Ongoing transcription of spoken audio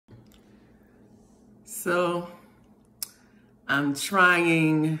So I'm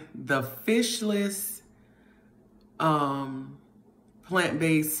trying the fishless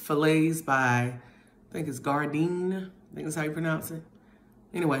plant-based fillets by, I think it's Gardein. I think that's how you pronounce it.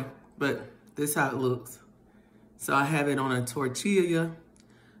 Anyway, but this is how it looks. So I have it on a tortilla,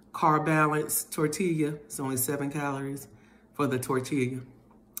 carb balanced tortilla. It's only 7 calories for the tortilla.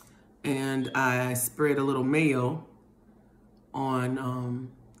 And I spread a little mayo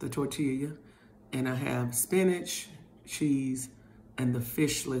on the tortilla. And I have spinach, cheese, and the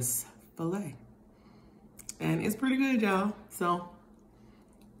fishless fillet. And it's pretty good, y'all. So,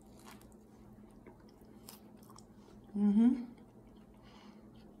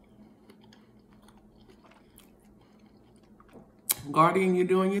 Gardein, you're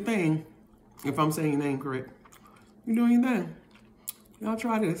doing your thing. If I'm saying your name correct. You're doing your thing. Y'all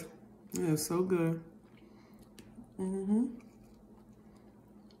try this. Yeah, it's so good.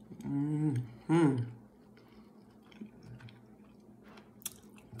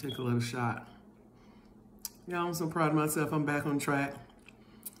 Take a little shot. Y'all, I'm so proud of myself. I'm back on track.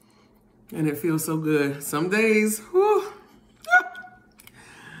 And it feels so good. Some days, whew,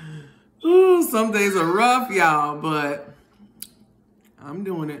 ooh, some days are rough, y'all, but I'm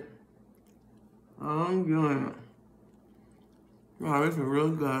doing it. I'm doing it. Wow, this is real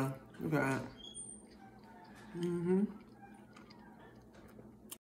good. Look at that.